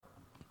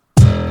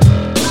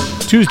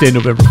Tuesday,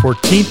 November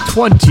 14th,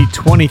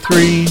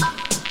 2023.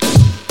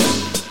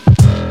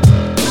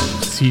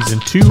 Season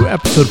 2,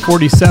 episode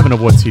 47 of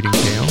What's Eating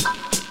Kale.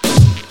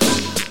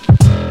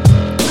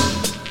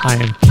 I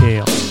am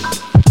Kale.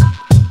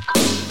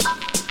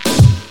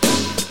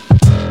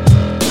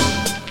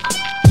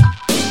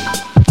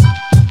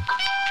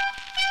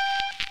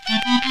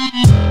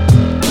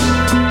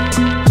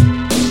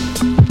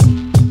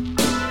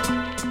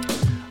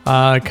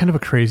 Kind of a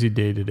crazy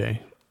day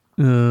today.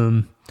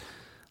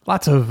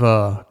 Lots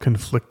of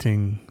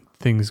conflicting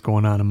things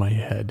going on in my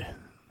head.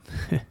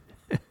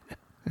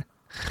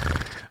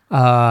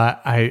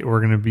 We're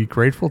going to be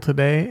grateful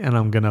today, and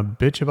I'm going to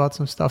bitch about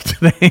some stuff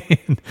today.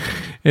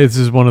 It's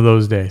just one of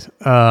those days.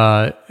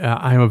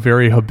 I'm a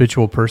very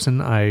habitual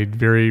person. I'm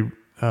very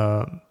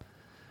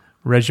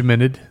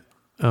regimented.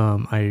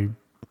 I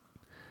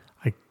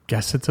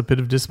guess it's a bit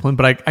of discipline,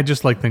 but I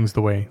just like things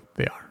the way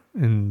they are.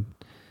 And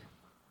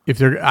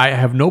I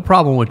have no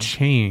problem with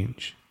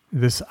change.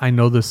 I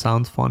know this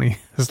sounds funny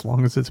as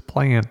long as it's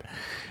planned.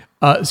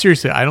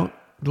 Seriously, I don't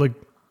like.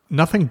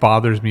 Nothing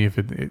bothers me if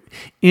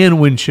and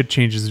when shit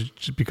changes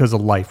just because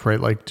of life, right?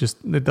 Like, just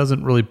it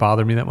doesn't really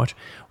bother me that much.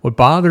 What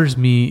bothers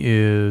me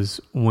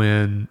is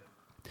when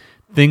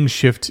things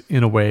shift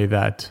in a way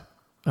that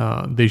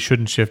they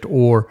shouldn't shift,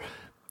 or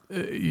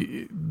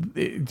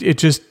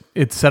it's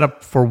set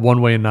up for one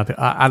way and not the.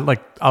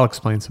 I'll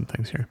explain some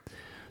things here.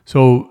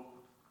 So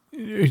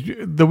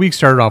the week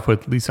started off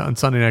with Lisa on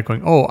Sunday night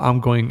going, "Oh,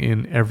 I'm going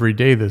in every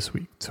day this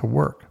week to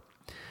work."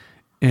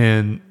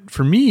 And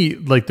for me,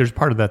 like, there's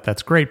part of that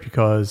that's great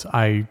because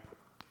I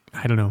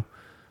don't know,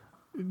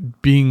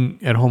 being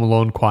at home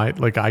alone, quiet,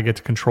 like, I get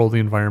to control the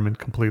environment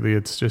completely.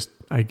 It's just,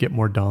 I get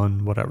more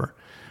done, whatever.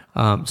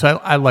 So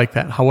I like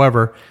that.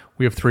 However,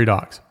 we have 3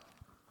 dogs.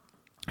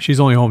 She's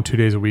only home 2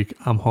 days a week.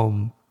 I'm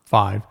home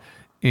 5.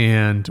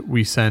 And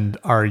we send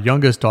our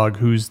youngest dog,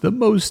 who's the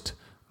most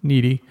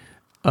needy,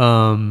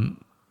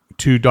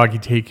 to doggy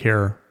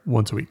daycare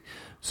once a week.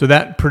 So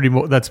that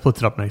that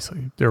splits it up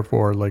nicely.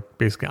 Therefore, like,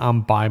 basically,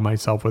 I'm by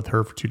myself with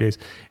her for 2 days,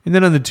 and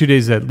then on the 2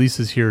 days that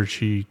Lisa's here,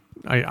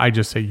 I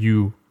just say,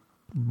 you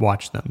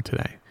watch them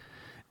today,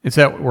 and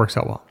so that works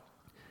out well.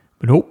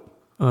 But nope,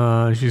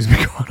 she's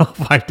been going off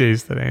 5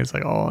 days today. It's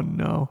like, oh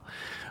no.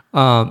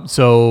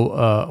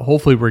 So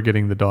hopefully we're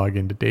getting the dog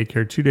into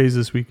daycare 2 days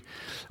this week.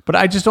 But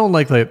I just don't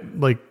like that.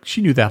 Like,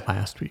 she knew that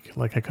last week.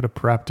 Like, I could have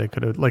prepped. I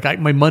could have, like,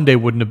 my Monday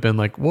wouldn't have been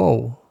like,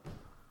 whoa.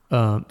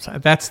 So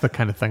that's the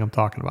kind of thing I'm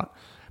talking about.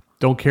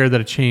 Don't care that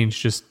it changed.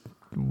 Just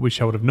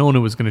wish I would have known it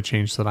was going to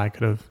change so that I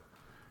could have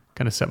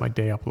kind of set my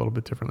day up a little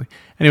bit differently.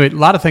 Anyway, a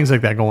lot of things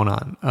like that going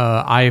on.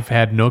 I've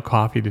had no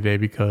coffee today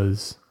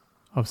because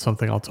of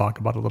something I'll talk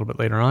about a little bit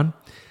later on.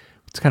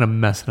 It's kind of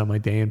messing up my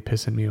day and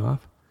pissing me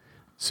off.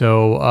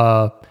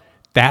 So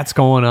that's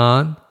going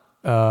on.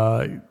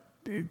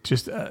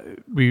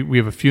 We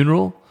have a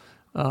funeral.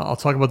 I'll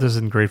talk about this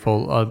in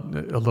Grateful a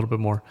little bit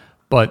more,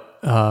 but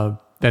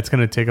that's going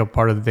to take up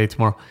part of the day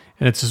tomorrow.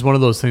 And it's just one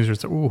of those things where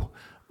it's like, ooh,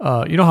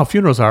 you know how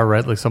funerals are,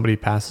 right? Like, somebody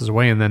passes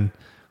away, and then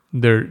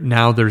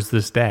there's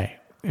this day,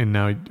 and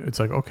now it's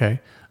like, okay,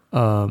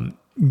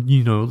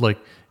 like,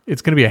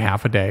 it's going to be a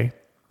half a day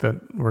that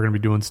we're going to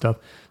be doing stuff,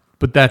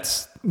 but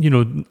that's,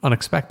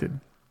 unexpected.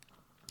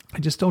 I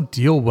just don't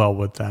deal well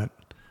with that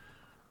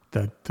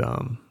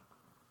kind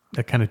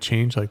of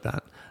change like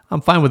that.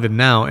 I'm fine with it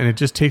now, and it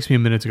just takes me a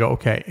minute to go,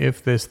 okay,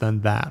 if this,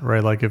 then that,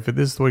 right? Like, if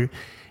this is the way.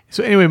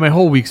 So anyway, my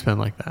whole week's been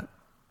like that,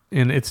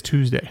 and it's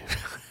Tuesday.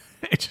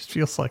 It just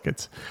feels like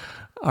it's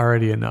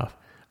already enough.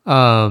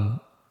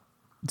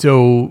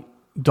 So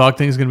dog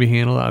thing is going to be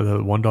handled.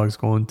 The one dog's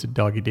going to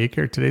doggy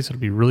daycare today, so it'll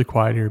be really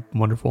quiet here.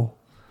 Wonderful.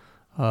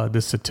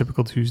 This is a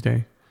typical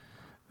Tuesday.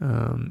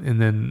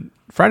 And then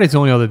Friday's the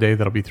only other day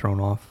that'll be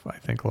thrown off, I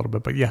think, a little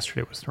bit, but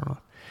yesterday was thrown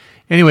off.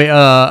 Anyway,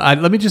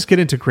 let me just get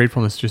into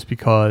gratefulness just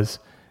because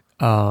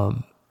I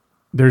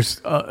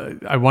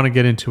want to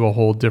get into a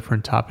whole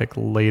different topic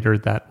later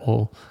that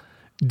will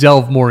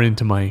delve more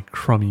into my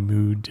crummy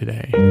mood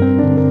today.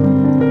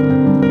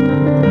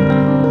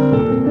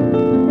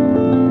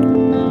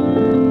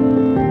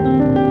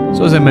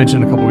 So as I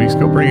mentioned a couple weeks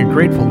ago, bringing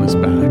gratefulness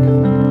back.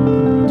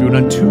 Do it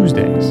on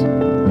Tuesdays.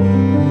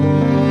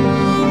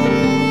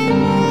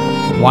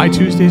 Why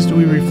Tuesdays do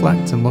we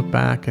reflect and look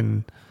back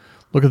and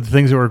look at the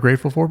things that we're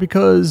grateful for?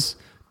 Because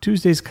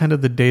Tuesday's kind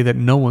of the day that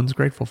no one's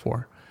grateful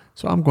for.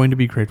 So I'm going to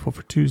be grateful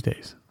for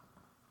Tuesdays.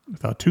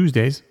 Without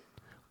Tuesdays,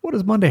 what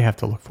does Monday have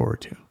to look forward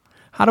to?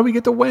 How do we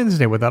get to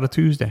Wednesday without a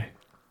Tuesday?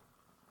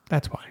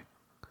 That's why.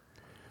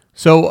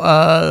 So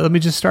let me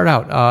just start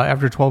out.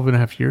 After 12 and a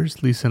half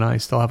years, Lisa and I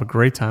still have a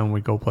great time when we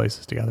go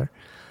places together.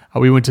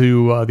 We went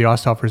to the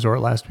Osthoff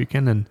Resort last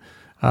weekend, and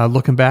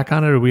looking back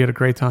on it, we had a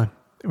great time.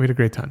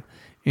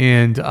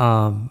 And,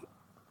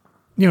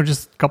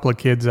 just a couple of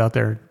kids out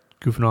there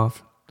goofing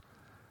off,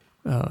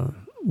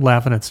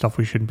 laughing at stuff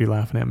we shouldn't be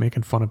laughing at,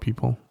 making fun of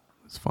people.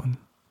 It's fun.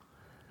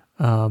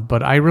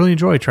 But I really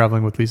enjoy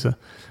traveling with Lisa.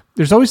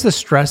 There's always the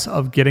stress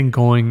of getting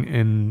going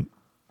and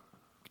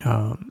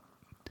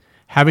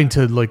having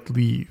to like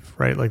leave,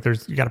 right? Like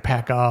you got to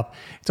pack up.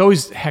 It's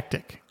always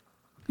hectic.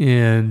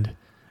 And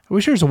I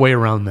wish there was a way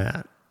around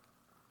that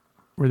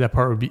where that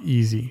part would be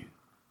easy.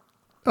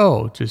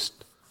 Oh,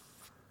 just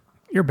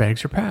your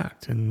bags are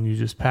packed and you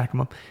just pack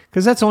them up.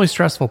 Because that's the only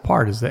stressful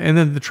part is that. And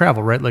then the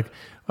travel, right? Like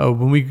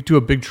when we do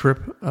a big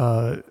trip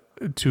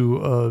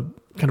to a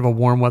kind of a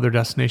warm weather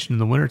destination in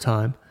the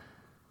wintertime,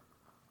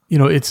 you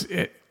know,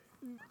 the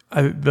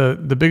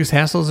biggest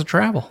hassle is the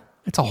travel.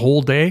 It's a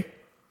whole day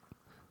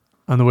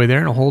on the way there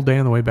and a whole day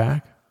on the way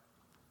back.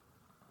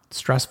 It's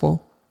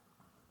stressful.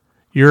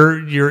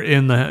 You're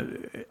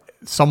in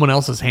someone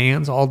else's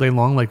hands all day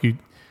long. Like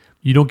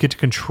you don't get to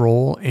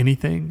control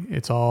anything.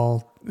 It's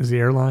all, is the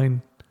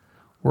airline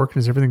working?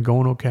 Is everything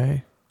going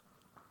okay?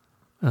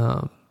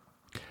 I'm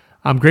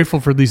grateful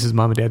for Lisa's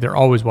mom and dad. They're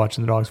always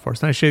watching the dogs for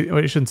us. And I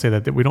shouldn't say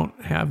that we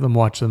don't have them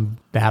watch them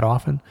that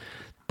often.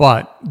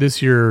 But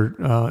this year,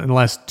 in the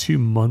last 2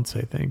 months,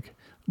 I think,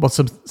 well,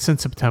 since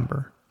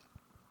September,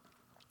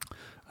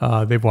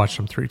 they've watched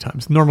them 3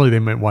 times. Normally, they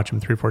might watch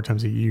them 3-4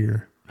 times a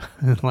year.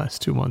 In the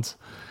last 2 months,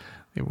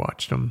 they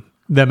watched them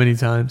that many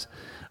times.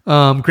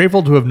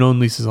 Grateful to have known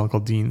Lisa's Uncle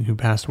Dean, who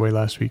passed away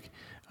last week.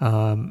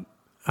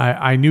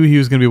 I knew he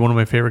was going to be one of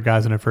my favorite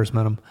guys when I first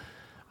met him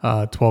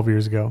 12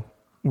 years ago.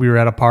 We were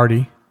at a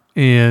party,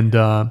 and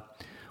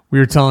we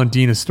were telling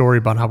Dean a story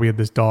about how we had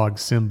this dog,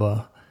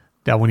 Simba,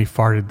 that when he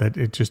farted, that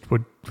it just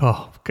would,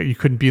 you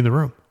couldn't be in the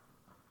room.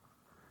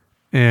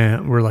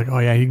 And we're like, oh,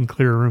 yeah, he can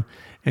clear a room.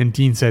 And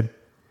Dean said,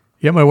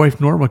 yeah, my wife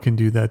Norma can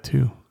do that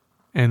too.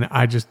 And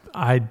I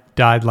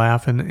died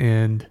laughing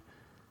and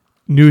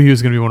knew he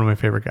was going to be one of my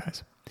favorite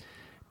guys.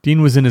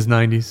 Dean was in his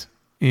 90s,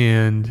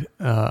 and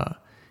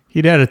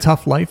he'd had a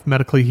tough life.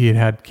 Medically, he had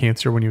had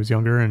cancer when he was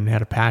younger and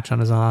had a patch on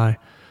his eye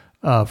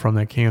from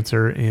that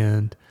cancer.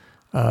 And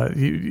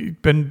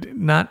he'd been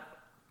not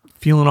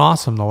feeling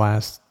awesome the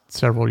last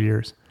several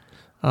years.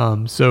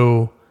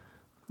 So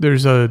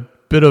there's a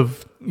bit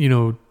of,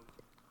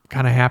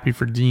 kind of happy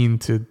for Dean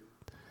to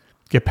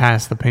get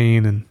past the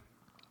pain and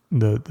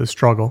the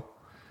struggle.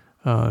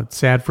 It's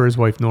sad for his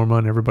wife Norma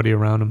and everybody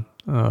around him.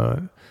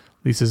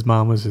 Lisa's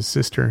mom was his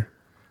sister.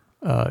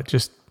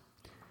 It's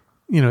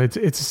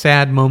a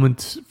sad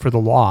moment for the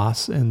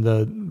loss and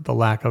the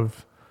lack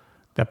of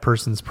that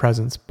person's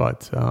presence,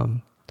 but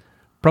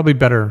probably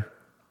better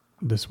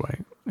this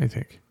way, I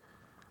think.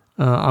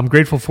 I'm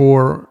grateful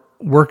for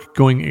work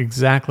going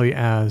exactly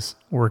as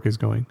work is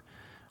going.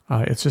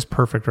 It's just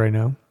perfect right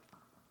now.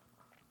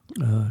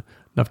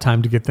 Enough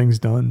time to get things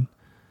done.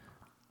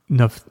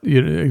 Enough,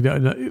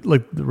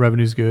 like the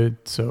revenue's good.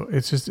 So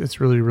it's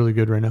really, really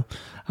good right now.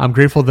 I'm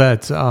grateful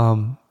that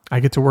I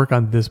get to work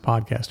on this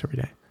podcast every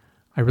day.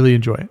 I really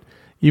enjoy it.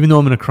 Even though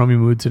I'm in a crummy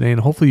mood today,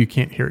 and hopefully you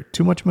can't hear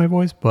too much of my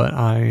voice, but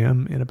I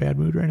am in a bad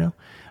mood right now.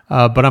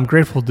 But I'm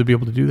grateful to be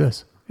able to do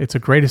this. It's a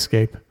great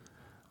escape.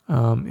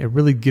 It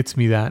really gets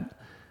me that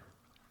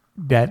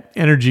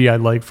energy I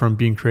like from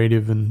being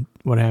creative and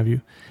what have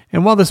you.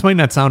 And while this might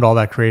not sound all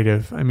that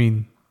creative, I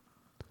mean,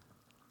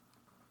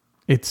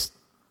 I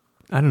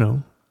don't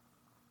know.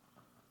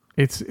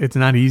 It's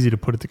not easy to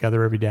put it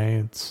together every day.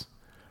 It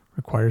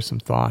requires some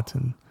thought,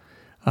 and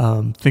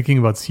thinking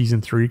about season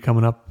 3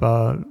 coming up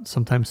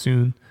sometime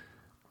soon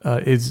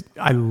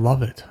I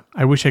love it.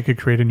 I wish I could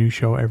create a new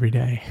show every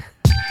day.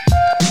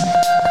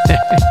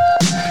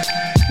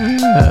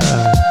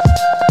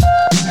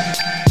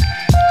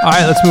 All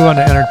right, let's move on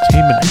to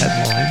entertainment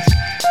headlines.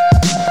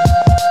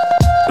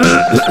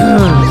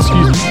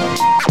 Excuse me.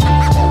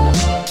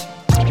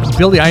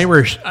 Billie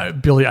Eilish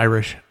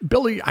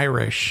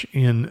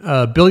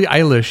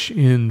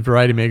in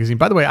Variety magazine.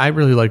 By the way, I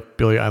really like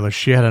Billie Eilish.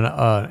 She had an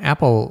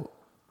Apple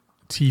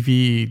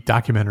TV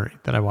documentary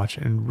that I watched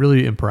and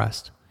really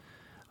impressed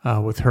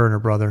with her and her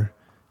brother.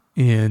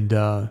 And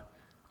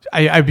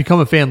I've become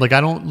a fan. Like,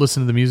 I don't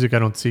listen to the music. I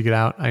don't seek it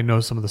out. I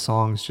know some of the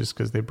songs just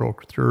because they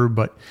broke through,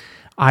 but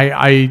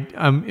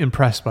I'm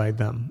impressed by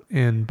them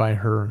and by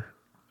her.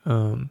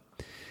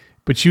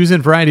 But she was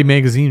in Variety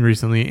magazine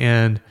recently,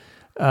 and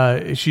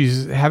she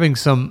was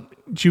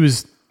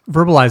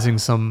verbalizing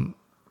some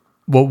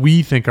what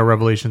we think are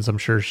revelations. I'm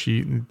sure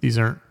these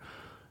aren't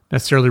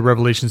necessarily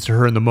revelations to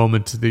her in the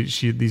moment.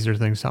 These are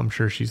things I'm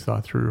sure she's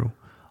thought through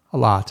a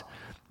lot.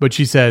 But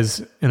she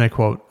says, and I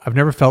quote, "I've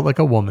never felt like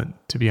a woman,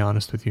 to be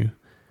honest with you.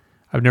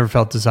 I've never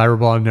felt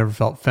desirable. I've never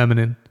felt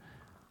feminine.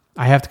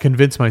 I have to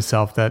convince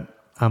myself that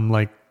I'm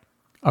like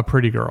a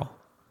pretty girl.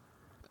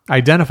 I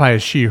identify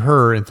as she,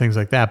 her, and things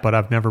like that, but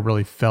I've never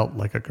really felt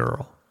like a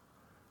girl."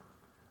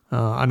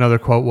 Another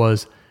quote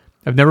was,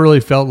 "I've never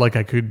really felt like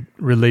I could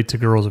relate to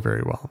girls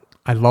very well.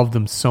 I love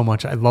them so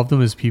much. I love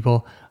them as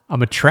people.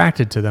 I'm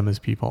attracted to them as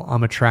people.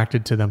 I'm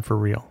attracted to them for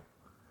real."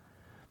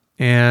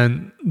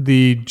 And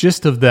the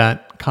gist of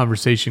that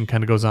conversation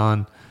kind of goes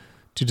on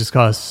to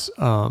discuss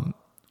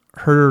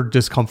her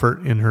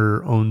discomfort in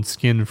her own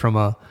skin from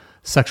a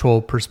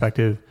sexual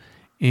perspective,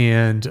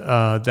 and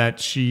that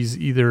she's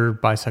either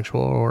bisexual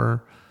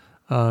or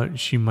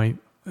she might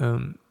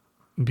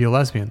be a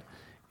lesbian.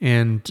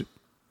 And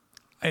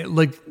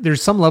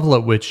there's some level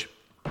at which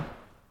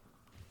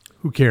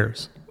who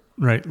cares,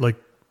 right? Like,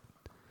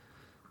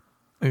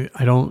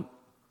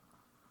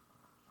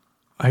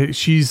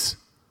 she's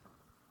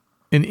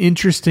an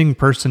interesting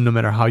person no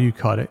matter how you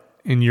cut it.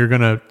 And you're going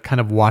to kind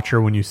of watch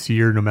her when you see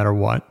her no matter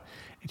what.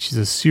 And she's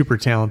a super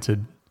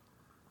talented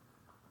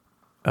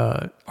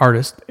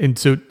artist. And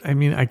so, I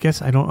mean, I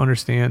guess I don't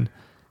understand.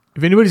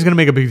 If anybody's going to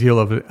make a big deal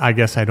of it, I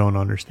guess I don't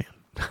understand.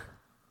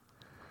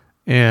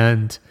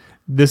 And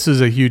this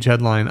is a huge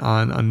headline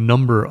on a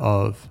number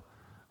of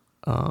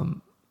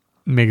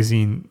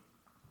magazine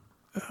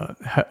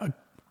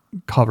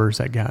covers,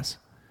 I guess.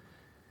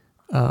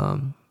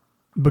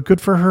 But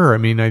good for her. I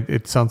mean,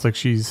 it sounds like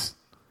she's,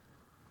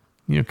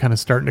 kind of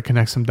starting to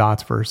connect some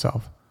dots for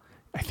herself.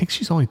 I think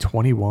she's only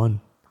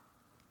 21.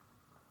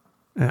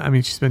 I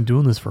mean, she's been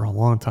doing this for a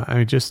long time. I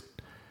mean,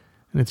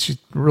 she's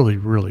really,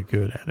 really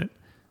good at it.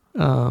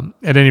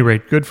 At any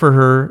rate, good for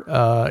her.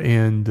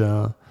 And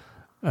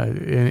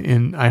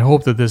I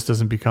hope that this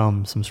doesn't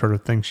become some sort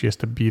of thing she has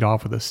to beat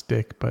off with a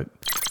stick. But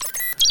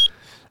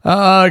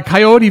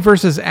Coyote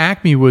versus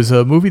Acme was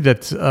a movie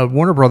that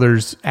Warner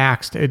Brothers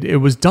axed. It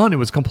was done. It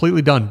was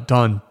completely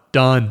done,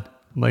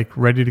 like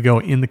ready to go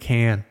in the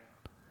can.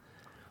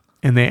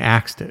 And they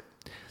axed it.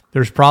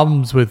 There's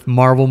problems with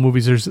Marvel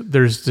movies.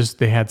 There's just,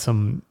 they had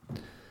some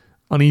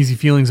uneasy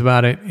feelings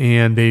about it,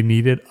 and they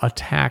needed a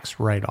tax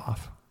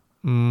write-off.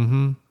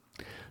 So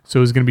it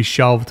was going to be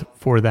shelved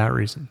for that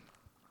reason.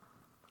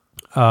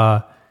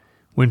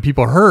 When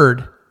people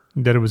heard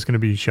that it was going to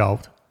be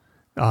shelved,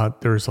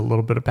 there was a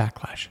little bit of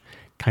backlash,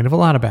 kind of a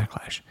lot of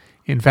backlash.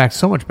 In fact,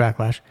 so much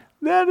backlash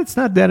that it's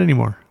not dead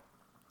anymore.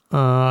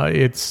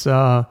 It's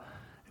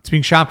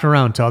being shopped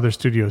around to other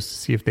studios to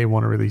see if they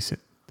want to release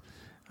it.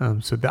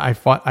 I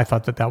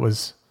thought that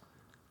was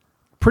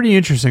pretty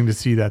interesting to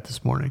see that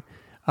this morning.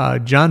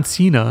 John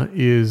Cena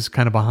is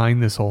kind of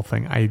behind this whole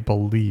thing, I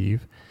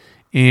believe.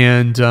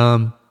 And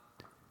the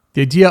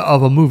idea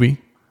of a movie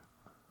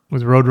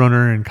with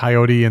Roadrunner and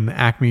Coyote and the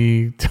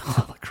Acme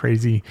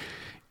crazy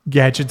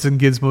gadgets and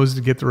gizmos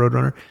to get the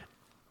Roadrunner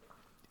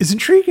is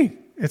intriguing.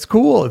 It's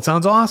cool. It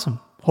sounds awesome.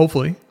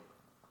 Hopefully.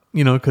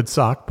 It could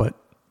suck, but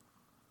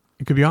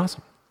it could be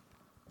awesome.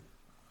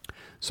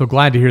 So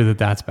glad to hear that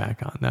that's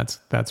back on.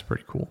 That's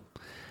pretty cool.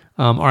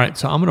 All right,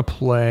 so I'm going to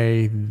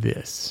play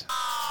this.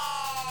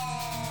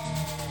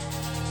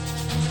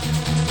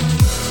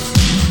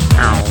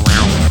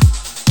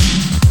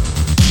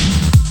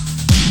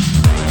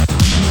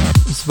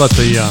 This is about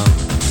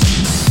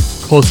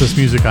the closest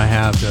music I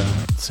have to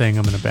saying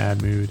I'm in a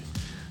bad mood.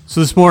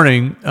 So this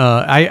morning,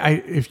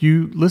 if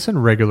you listen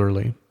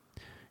regularly,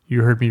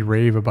 you heard me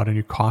rave about a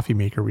new coffee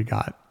maker we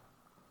got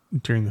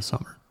during the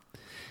summer.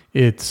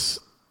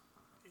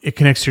 It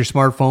connects to your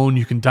smartphone.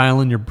 You can dial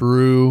in your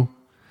brew.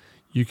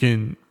 You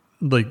can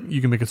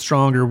make it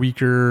stronger,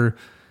 weaker,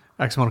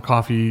 X amount of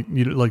coffee.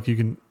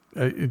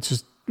 It's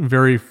just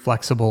very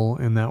flexible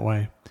in that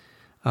way.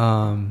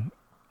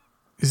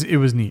 It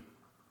was neat.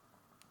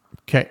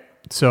 Okay.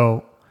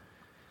 So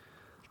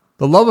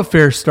the love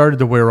affair started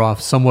to wear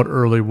off somewhat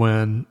early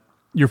when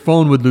your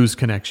phone would lose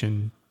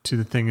connection to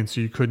the thing. And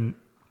so you couldn't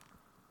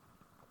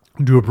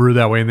do a brew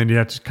that way. And then you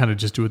have to kind of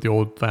just do it the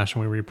old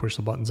fashioned way where you push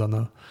the buttons on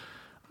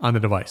the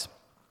device.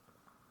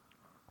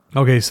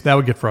 Okay, so that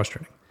would get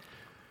frustrating.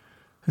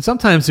 And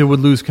sometimes it would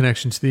lose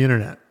connection to the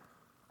internet.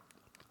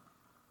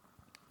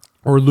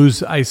 Or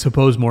lose, I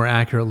suppose more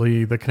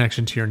accurately, the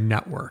connection to your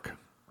network.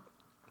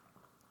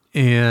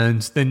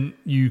 And then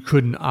you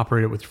couldn't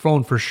operate it with your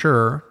phone for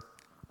sure.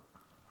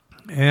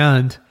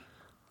 And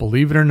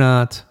believe it or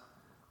not,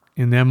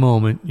 in that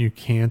moment, you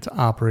can't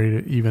operate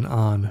it even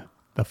on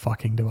the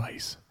fucking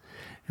device.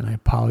 And I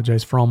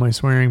apologize for all my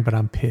swearing, but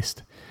I'm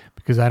pissed.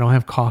 Because I don't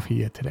have coffee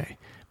yet today.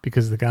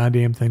 Because the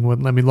goddamn thing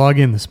wouldn't let me log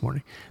in this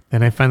morning.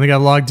 Then I finally got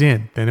logged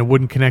in. Then it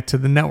wouldn't connect to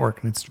the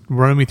network. And it's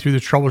running me through the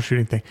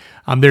troubleshooting thing.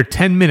 I'm there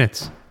 10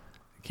 minutes.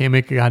 I can't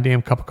make a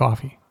goddamn cup of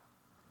coffee.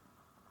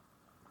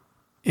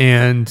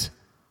 And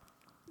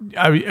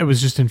I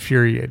was just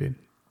infuriated.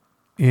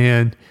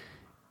 And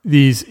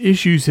these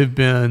issues have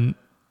been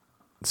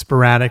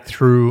sporadic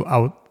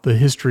throughout the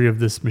history of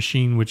this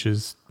machine, which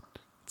is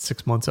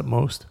 6 months at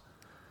most.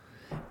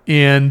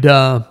 And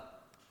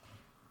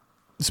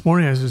this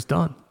morning I was just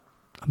done.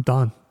 I'm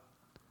done.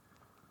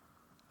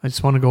 I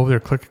just want to go over there,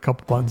 click a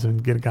couple buttons,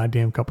 and get a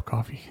goddamn cup of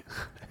coffee.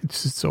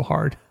 It's just so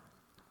hard.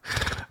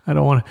 I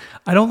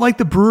don't like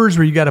the brewers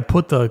where you got to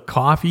put the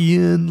coffee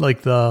in,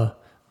 like the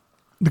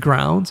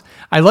grounds.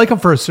 I like them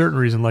for a certain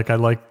reason. Like I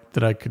like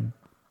that I could,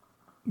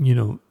 I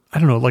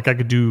don't know, like I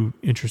could do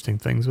interesting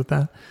things with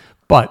that.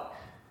 But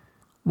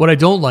what I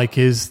don't like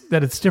is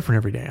that it's different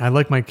every day. I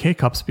like my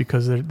K-Cups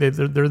because they're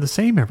the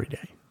same every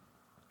day.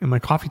 And my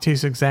coffee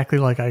tastes exactly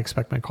like I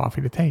expect my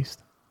coffee to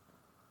taste.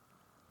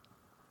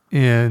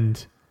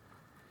 And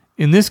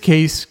in this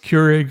case,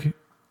 Keurig,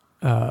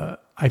 I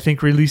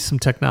think, released some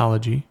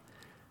technology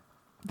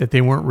that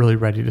they weren't really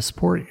ready to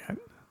support yet.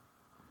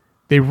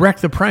 They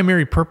wrecked the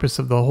primary purpose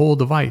of the whole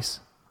device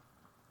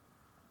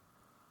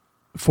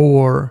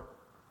for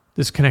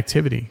this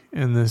connectivity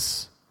and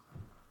this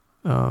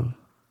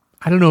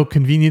I don't know,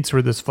 convenience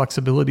or this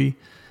flexibility,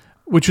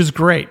 which is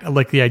great.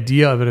 Like the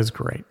idea of it is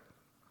great.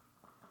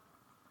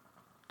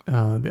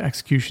 The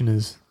execution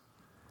is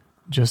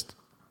just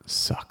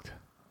sucked.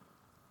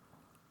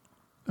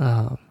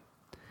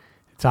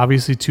 It's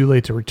obviously too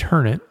late to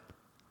return it,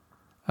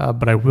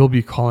 but I will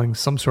be calling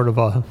some sort of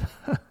a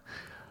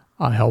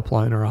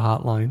helpline or a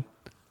hotline.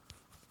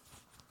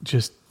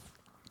 Just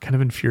kind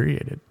of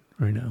infuriated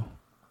right now.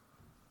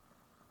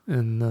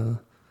 And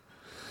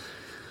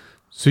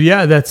so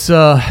yeah,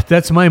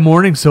 that's my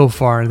morning so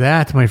far.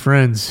 That, my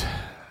friends,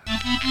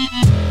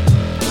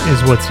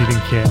 is what's eating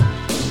kale.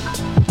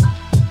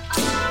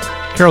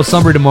 Carol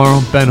Sumbry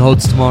tomorrow, Ben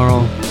Holtz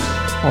tomorrow.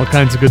 All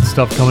kinds of good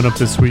stuff coming up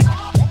this week.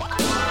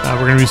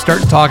 We're going to be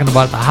starting talking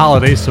about the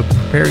holidays, so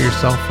prepare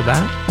yourself for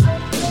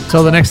that.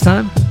 Until the next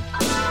time,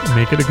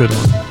 make it a good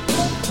one.